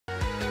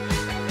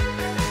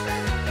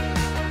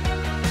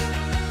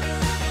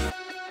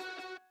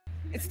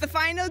It's the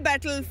final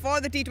battle for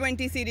the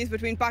T20 series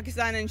between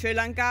Pakistan and Sri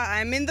Lanka.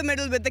 I'm in the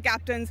middle with the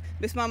captains,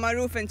 Bisma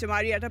Maroof and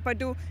Chamari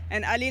Atapattu,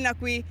 and Ali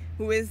Naqvi,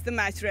 who is the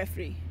match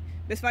referee.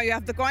 Bisma, you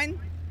have the coin?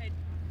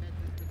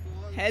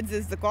 Heads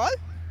is the call.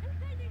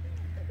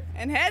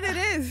 And head it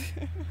is.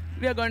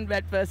 We are going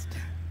bat first.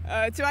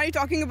 Chamari,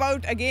 talking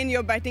about, again,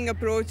 your batting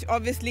approach,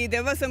 obviously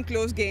there were some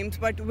close games,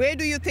 but where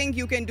do you think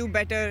you can do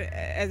better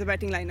as a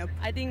batting lineup?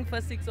 I think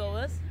first 6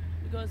 overs,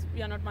 because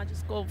we are not much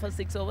score for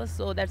 6 overs,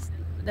 so that's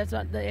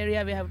what the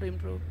area we have to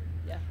improve.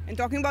 Yeah. And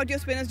talking about your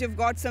spinners, you've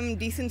got some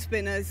decent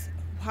spinners.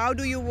 How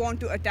do you want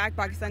to attack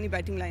Pakistani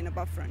batting lineup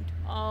up front?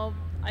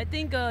 I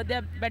think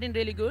they're batting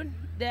really good.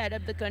 They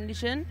adapt the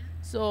condition.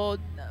 So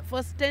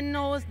first 10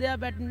 overs they are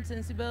batting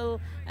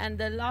sensible, and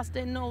the last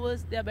 10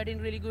 overs they are batting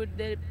really good.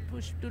 They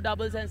push to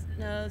doubles and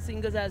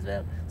singles as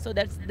well. So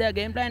that's their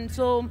game plan.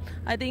 So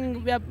I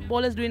think we are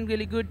bowlers doing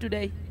really good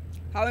today.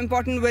 How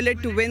important will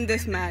it to win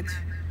this match?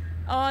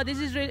 This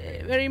is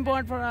very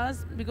important for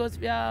us because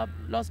we have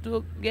lost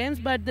 2 games,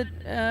 but the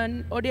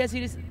ODI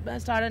series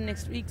started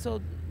next week.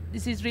 So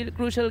this is really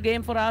crucial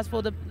game for us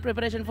for the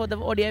preparation for the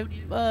ODI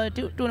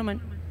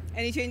tournament.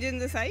 Any changes in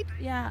the side?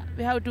 Yeah,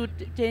 we have 2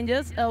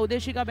 changes.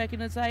 Udeshika back in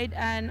the side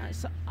and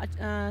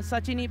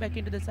Sachini back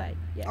into the side.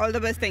 Yeah. All the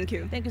best, thank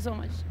you. Thank you so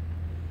much.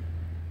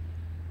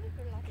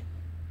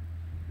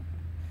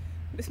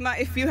 Bisma,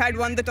 if you had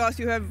won the toss,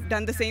 you have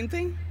done the same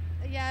thing?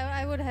 Yeah,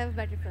 I would have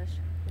batted first.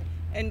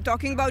 And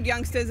talking about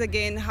youngsters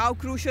again, how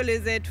crucial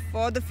is it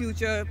for the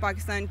future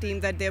Pakistan team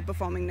that they're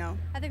performing now?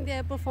 I think they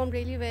have performed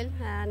really well,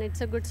 and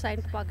it's a good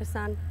sign for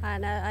Pakistan,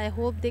 and I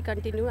hope they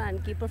continue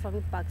and keep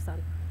performing for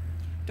Pakistan.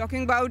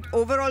 Talking about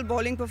overall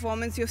bowling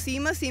performance, your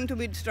seamers seem to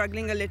be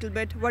struggling a little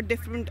bit. What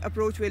different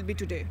approach will be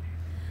today?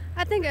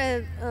 I think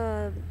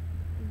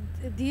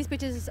these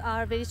pitches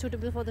are very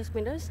suitable for the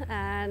spinners,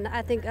 and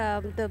I think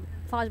the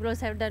fast bowlers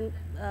have done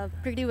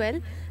pretty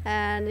well,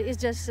 and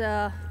it's just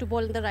to bowl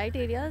in the right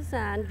areas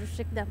and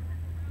restrict them.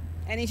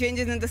 Any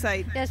changes in the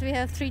side? Yes, we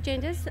have 3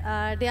 changes.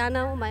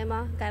 Diana,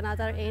 Umaima, Kainat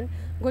are in.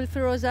 Gul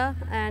Firoza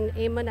and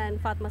Ayman and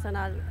Fatma San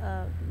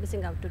are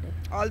missing out today.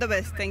 All the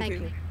best. Thank you.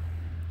 Thank you.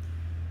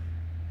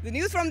 The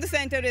news from the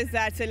centre is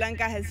that Sri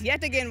Lanka has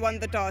yet again won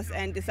the toss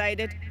and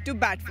decided to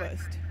bat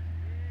first.